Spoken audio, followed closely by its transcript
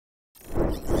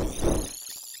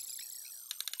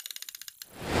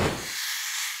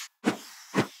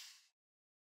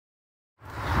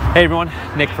Hey everyone,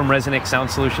 Nick from ResoNix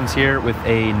Sound Solutions here with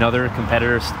another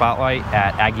competitor spotlight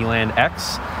at Aggieland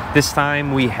X. This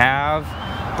time we have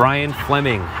Brian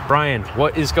Flemming. Brian,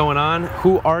 what is going on?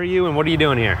 Who are you and what are you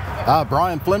doing here?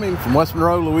 Brian Flemming from West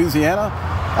Monroe, Louisiana,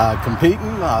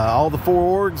 competing all the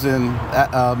 4 orgs in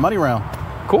money round.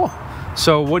 Cool.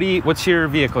 So what's your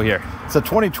vehicle here? It's a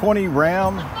 2020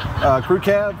 Ram crew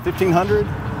cab 1500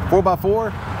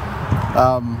 4x4,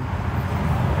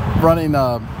 running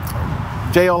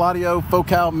JL Audio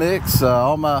Focal mix.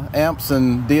 All my amps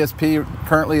and DSP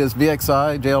currently is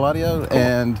VXI JL Audio. Cool.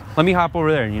 And let me hop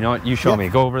over there. And you know what? You show me.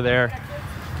 Go over there.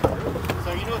 So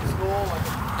you know it's cool.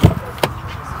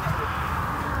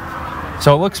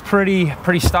 So it looks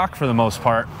pretty stock for the most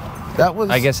part. That was,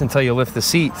 I guess, until you lift the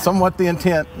seat. Somewhat the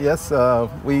intent. Yes,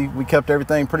 we kept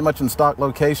everything pretty much in stock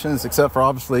locations except for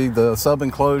obviously the sub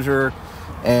enclosure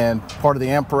and part of the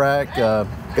amp rack.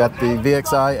 Got the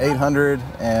VXI 800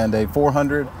 and a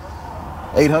 400.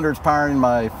 800 is powering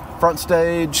my front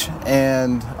stage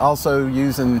and also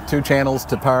using 2 channels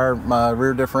to power my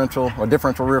rear differential or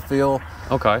differential rear fill.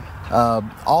 Okay.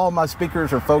 All my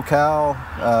speakers are Focal.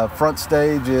 Front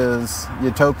stage is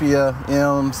Utopia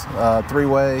M's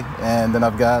 3-way, and then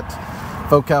I've got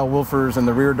Focal woofers in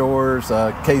the rear doors,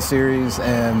 K-series,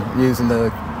 and using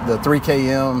the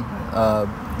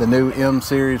 3KM, the new M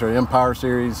series or M Power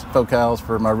series Focals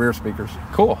for my rear speakers.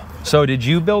 Cool. So did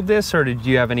you build this or did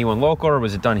you have anyone local or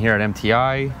was it done here at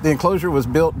MTI? The enclosure was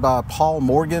built by Paul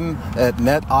Morgan at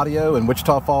Net Audio in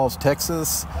Wichita Falls,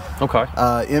 Texas. Okay.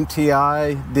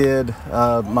 MTI did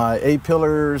my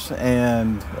A-pillars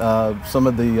and some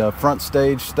of the front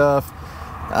stage stuff.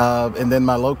 And then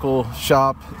my local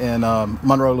shop in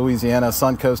Monroe, Louisiana,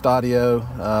 Suncoast Audio,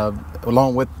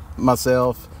 along with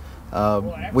myself.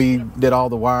 We did all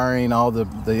the wiring, all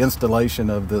the installation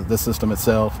of the system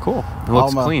itself. Cool. It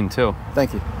looks clean too.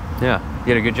 Thank you. Yeah,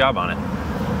 you did a good job on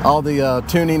it. All the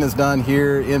tuning is done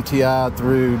here, MTI,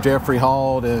 through Jeffrey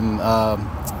Hall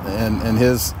and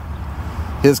his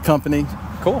company.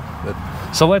 Cool.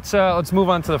 So let's move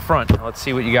on to the front. Let's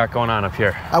see what you got going on up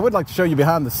here. I would like to show you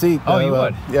behind the seat. Oh, you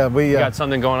would? Yeah, we got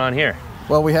something going on here.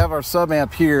 Well, we have our sub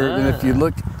amp here, and if you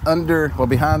look under, well,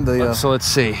 behind the so let's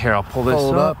see here. I'll pull this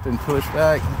hold up and push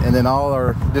back, and then all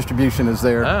our distribution is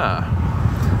there.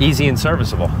 Easy and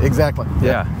serviceable. Exactly.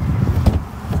 Yeah.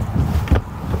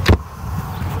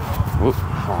 Whoop,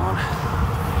 hold on.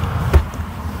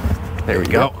 There we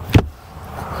go.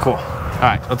 Cool. All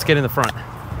right, let's get in the front.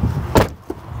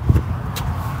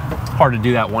 Hard to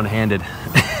do that one-handed.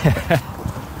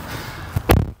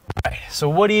 So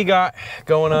what do you got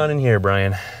going on in here,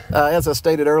 Brian? As I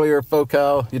stated earlier,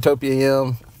 Focal, Utopia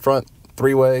M, front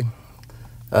 3-way,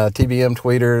 TBM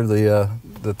tweeter,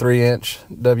 the 3-inch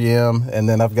WM, and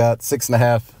then I've got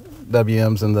 6.5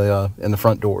 WMs in the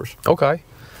front doors. Okay.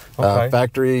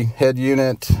 Factory head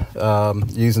unit,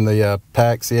 using the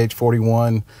PAC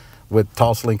CH41 with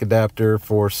Toslink adapter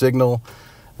for signal.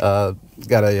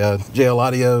 Got a JL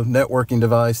Audio networking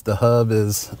device. The hub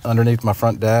is underneath my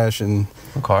front dash, and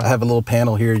I have a little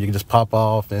panel here you can just pop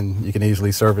off and you can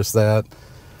easily service that.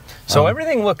 So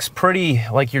everything looks pretty,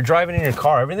 like you're driving in your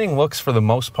car, everything looks for the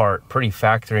most part pretty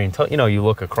factory until, you know, you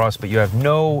look across, but you have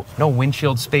no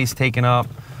windshield space taken up,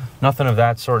 nothing of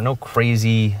that sort, no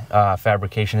crazy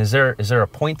fabrication. Is there a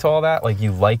point to all that? Like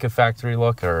you like a factory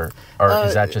look or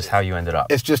is that just how you ended up?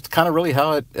 It's just kind of really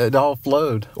how it all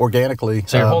flowed organically.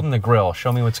 So you're holding the grill.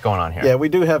 Show me what's going on here. Yeah, we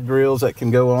do have grills that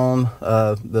can go on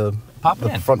the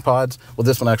front pods. Well,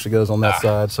 this one actually goes on that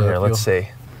side. So here, let's see.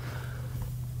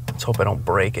 Let's hope I don't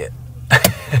break it.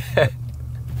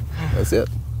 That's it.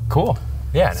 Cool.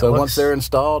 Yeah. So once they're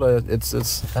installed, it's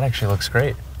that actually looks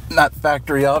great. Not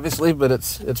factory, obviously, but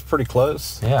it's pretty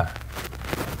close. Yeah.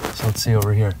 So let's see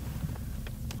over here.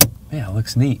 Yeah, it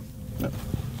looks neat. Yep.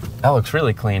 That looks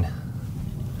really clean.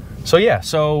 So yeah,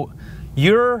 so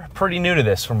you're pretty new to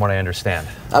this from what I understand.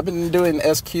 I've been doing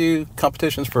SQ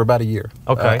competitions for about a year.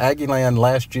 Okay. Aggieland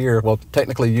last year, well,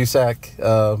 technically USAC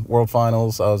World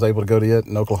Finals, I was able to go to it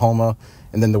in Oklahoma.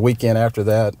 And then the weekend after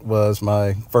that was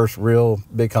my first real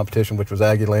big competition, which was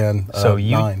Aggieland. So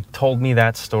you told me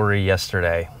that story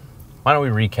yesterday. Why don't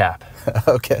we recap?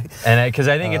 Okay. And because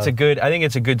I think it's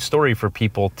a good story for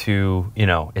people to, you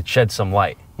know, it sheds some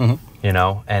light, you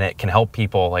know, and it can help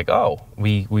people like, oh,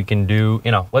 we can do,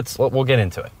 you know, we'll get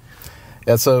into it.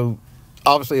 Yeah. So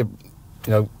obviously, you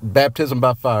know, baptism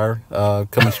by fire,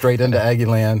 coming straight into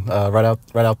Aggieland,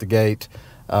 right out the gate.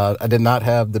 I did not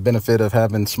have the benefit of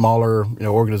having smaller, you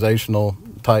know, organizational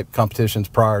type competitions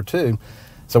prior to.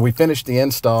 So we finished the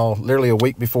install literally a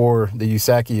week before the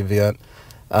USAC event.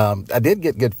 I did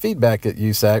get good feedback at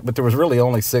USAC, but there was really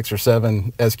only 6 or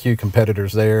 7 SQ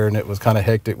competitors there, and it was kind of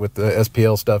hectic with the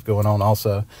SPL stuff going on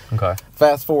also. Okay.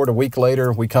 Fast forward a week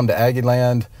later, we come to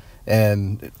Aggieland,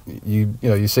 and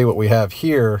you see what we have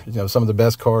here, some of the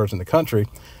best cars in the country.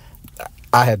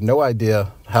 I had no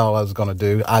idea how I was going to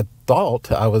do. I thought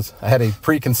I had a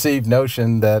preconceived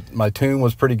notion that my tune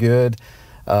was pretty good.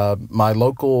 My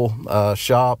local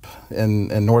shop in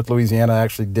North Louisiana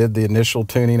actually did the initial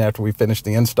tuning after we finished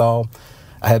the install.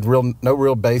 I had no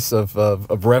real base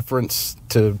of reference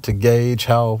to gauge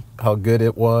how good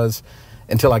it was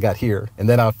until I got here. And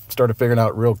then I started figuring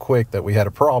out real quick that we had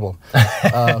a problem.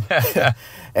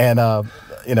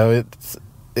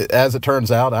 As it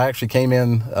turns out, I actually came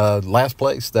in last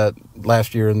place that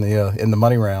last year in the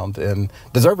money round, and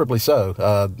deservedly so.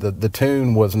 The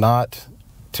tune was not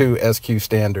to SQ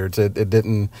standards. It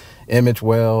didn't image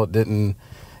well. It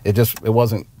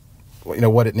wasn't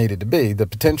what it needed to be. The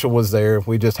potential was there.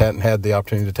 We just hadn't had the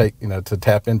opportunity to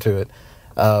tap into it.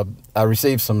 I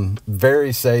received some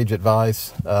very sage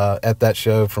advice at that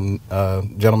show from a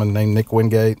gentleman named Nick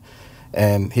Wingate.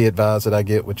 And he advised that I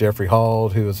get with Jeffrey Hall,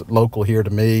 who is local here to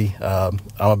me. I'm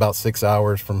about 6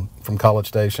 hours from College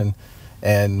Station,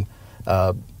 and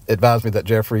advised me that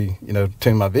Jeffrey,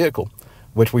 tune my vehicle,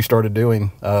 which we started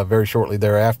doing very shortly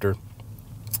thereafter.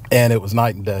 And it was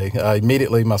night and day.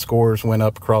 Immediately, my scores went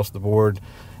up across the board,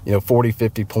 40,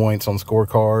 50 points on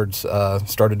scorecards.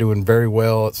 Started doing very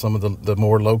well at some of the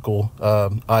more local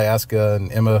IASCA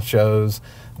and EMA shows,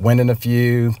 winning a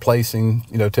few, placing,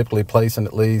 typically placing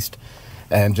at least.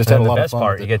 And just had a lot of fun. The best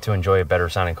part, you get to enjoy a better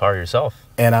sounding car yourself.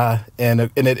 And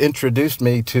it introduced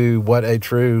me to what a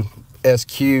true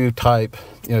SQ type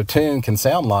tune can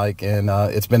sound like, and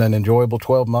it's been an enjoyable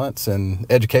 12 months and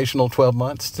educational 12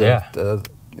 months to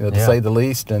say the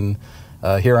least. And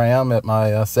here I am at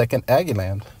my second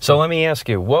Aggieland. So let me ask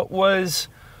you, what was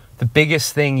the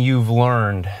biggest thing you've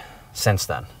learned since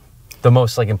then? The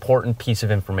most important piece of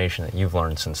information that you've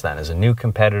learned since then as a new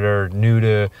competitor, new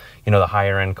to the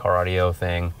higher end car audio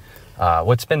thing.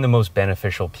 What's been the most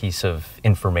beneficial piece of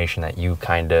information that you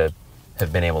kind of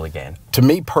have been able to gain? To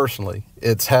me personally,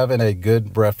 it's having a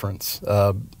good reference,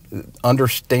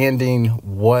 understanding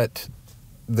what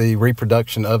the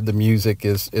reproduction of the music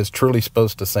is truly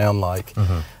supposed to sound like.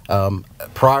 Mm-hmm.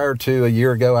 Prior to a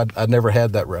year ago, I'd never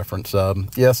had that reference.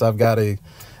 Yes, I've got a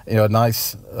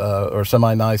nice or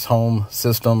semi-nice home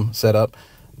system set up,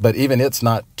 but even it's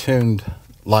not tuned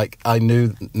like I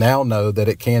now know that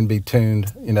it can be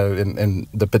tuned, and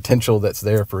the potential that's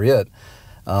there for it.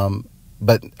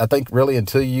 But I think really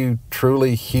until you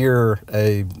truly hear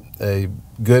a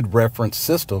good reference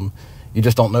system, you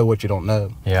just don't know what you don't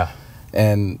know. Yeah.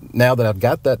 And now that I've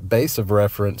got that base of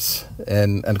reference,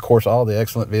 and of course all the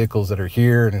excellent vehicles that are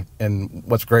here, and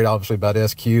what's great obviously about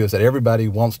SQ is that everybody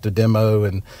wants to demo,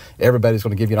 and everybody's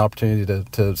going to give you an opportunity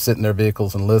to sit in their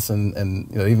vehicles and listen.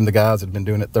 And even the guys that have been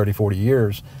doing it 30, 40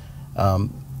 years,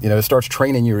 it starts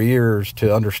training your ears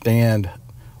to understand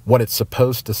what it's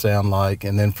supposed to sound like,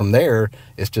 and then from there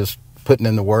it's just putting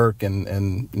in the work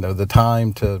and the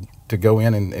time to go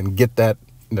in and get that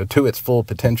to its full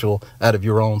potential out of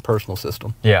your own personal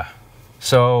system. Yeah.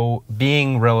 So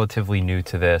being relatively new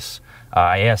to this,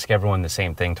 I ask everyone the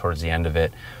same thing towards the end of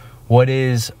it. What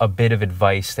is a bit of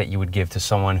advice that you would give to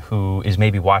someone who is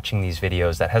maybe watching these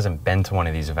videos that hasn't been to one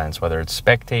of these events, whether it's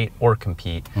spectate or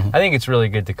compete? Mm-hmm. I think it's really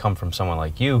good to come from someone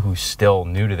like you who's still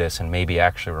new to this and maybe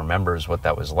actually remembers what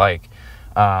that was like.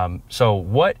 So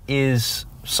what is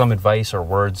some advice or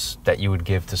words that you would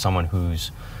give to someone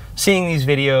who's seeing these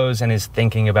videos and is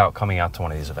thinking about coming out to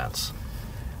one of these events?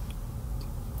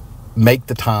 Make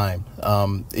the time.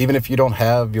 Even if you don't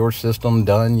have your system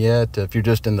done yet, if you're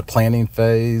just in the planning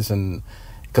phase, and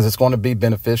because it's going to be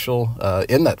beneficial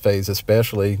in that phase,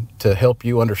 especially to help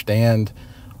you understand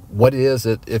what it is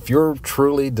that if you're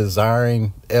truly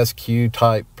desiring SQ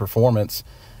type performance,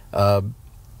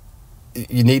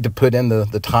 you need to put in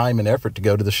the time and effort to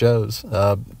go to the shows.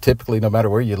 Typically, no matter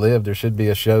where you live, there should be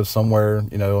a show somewhere,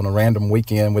 on a random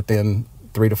weekend within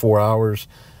 3 to 4 hours.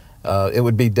 It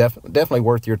would be definitely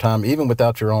worth your time, even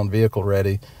without your own vehicle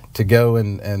ready, to go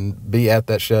and be at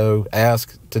that show,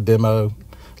 ask to demo.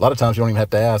 A lot of times you don't even have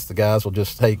to ask. The guys will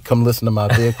just, hey, come listen to my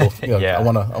vehicle. Yeah. I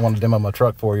want to demo my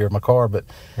truck for you or my car. But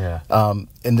and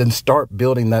then start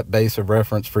building that base of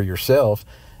reference for yourself,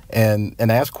 and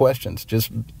ask questions.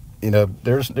 Just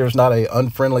there's not a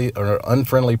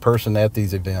unfriendly person at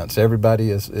these events. Everybody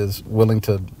is willing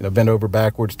to bend over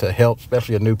backwards to help,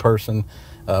 especially a new person.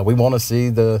 We want to see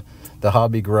the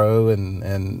hobby grow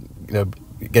and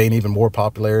gain even more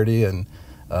popularity, and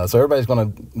So everybody's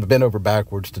going to bend over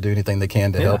backwards to do anything they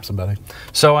can to help somebody.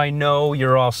 So I know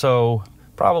you're also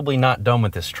probably not done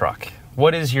with this truck.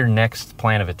 What is your next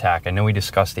plan of attack? I know we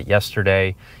discussed it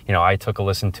yesterday. You know, I took a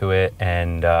listen to it,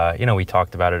 and you know, we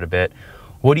talked about it a bit.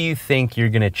 What do you think you're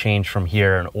going to change from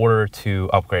here in order to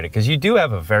upgrade it? Because you do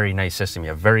have a very nice system. You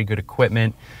have very good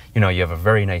equipment. You know, you have a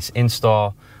very nice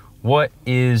install. What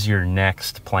is your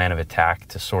next plan of attack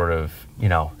to sort of, you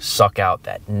know, suck out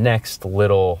that next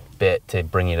little bit to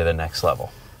bring you to the next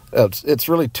level? It's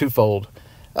really twofold.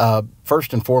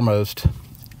 First and foremost,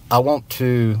 I want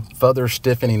to further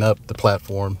stiffening up the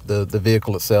platform, the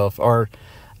vehicle itself.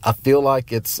 I feel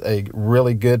like it's a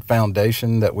really good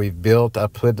foundation that we've built. I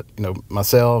put, you know,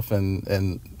 myself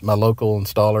and my local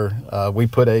installer, we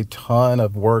put a ton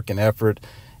of work and effort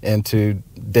into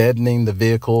deadening the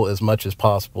vehicle as much as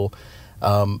possible.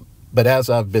 But as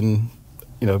I've been,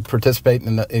 you know, participating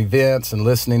in the events and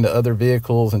listening to other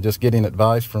vehicles and just getting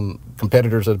advice from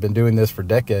competitors that have been doing this for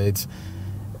decades,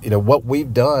 you know, what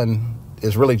we've done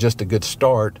is really just a good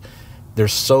start.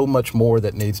 There's so much more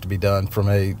that needs to be done from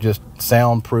a just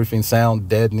soundproofing, sound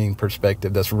deadening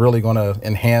perspective that's really going to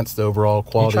enhance the overall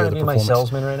quality of the performance. Are you trying to be my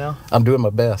salesman right now? I'm doing my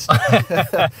best.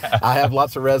 I have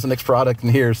lots of ResoNix product in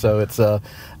here, so it's well,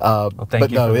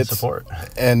 thank you for the support.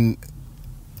 And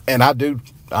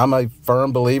I'm a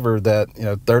firm believer that, you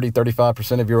know,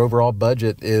 30-35% of your overall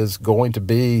budget is going to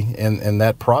be in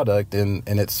that product, and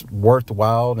it's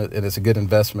worthwhile, and it's a good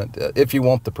investment if you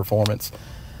want the performance.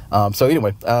 So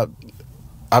anyway,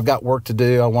 I've got work to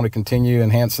do. I want to continue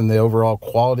enhancing the overall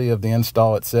quality of the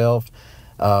install itself.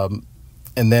 And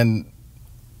then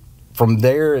from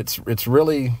there, it's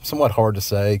really somewhat hard to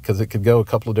say because it could go a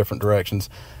couple of different directions.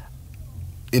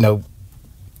 You know,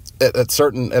 at a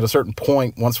certain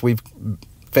point, once we've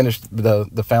finished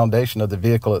the foundation of the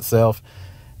vehicle itself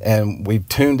and we've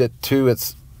tuned it to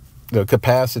its, you know,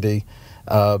 capacity,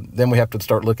 then we have to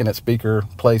start looking at speaker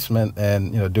placement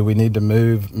and, you know, do we need to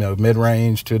move, you know,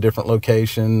 mid-range to a different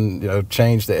location, you know,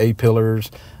 change the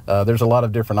A-pillars. There's a lot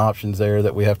of different options there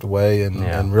that we have to weigh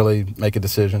and really make a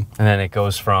decision. And then it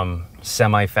goes from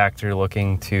semi-factory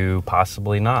looking to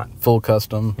possibly not. Full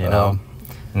custom. You know,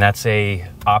 and that's a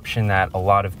option that a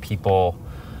lot of people,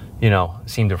 you know,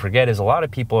 seem to forget is a lot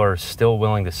of people are still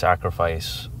willing to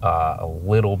sacrifice a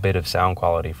little bit of sound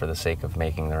quality for the sake of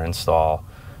making their install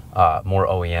more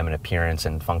OEM in appearance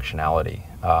and functionality.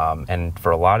 And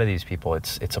for a lot of these people,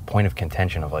 it's a point of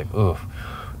contention of like, ooh,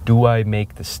 do I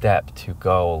make the step to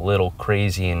go a little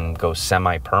crazy and go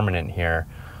semi-permanent here,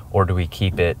 or do we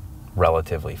keep it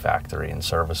relatively factory and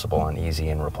serviceable and easy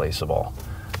and replaceable?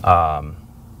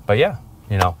 But yeah,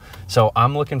 you know, so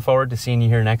I'm looking forward to seeing you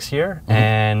here next year,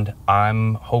 and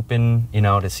I'm hoping, you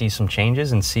know, to see some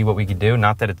changes and see what we could do.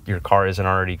 Not that your car isn't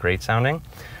already great sounding.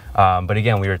 But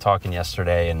again, we were talking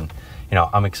yesterday, and you know,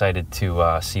 I'm excited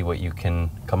to see what you can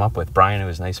come up with. Brian, it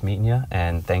was nice meeting you,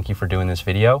 and thank you for doing this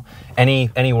video.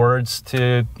 Any words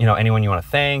to, you know, anyone you want to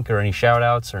thank, or any shout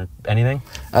outs or anything?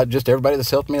 Just everybody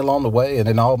that's helped me along the way, and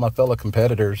then all of my fellow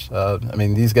competitors. I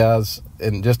mean, these guys,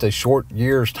 in just a short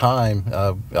year's time,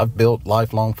 I've built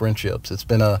lifelong friendships. It's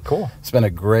been a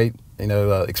great, you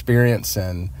know, experience,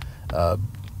 and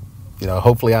you know,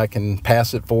 hopefully I can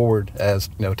pass it forward as,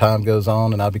 you know, time goes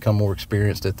on and I become more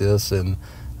experienced at this. And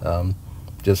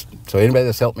just so anybody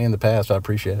that's helped me in the past, I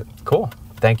appreciate it. Cool.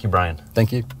 Thank you, Brian.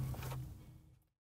 Thank you.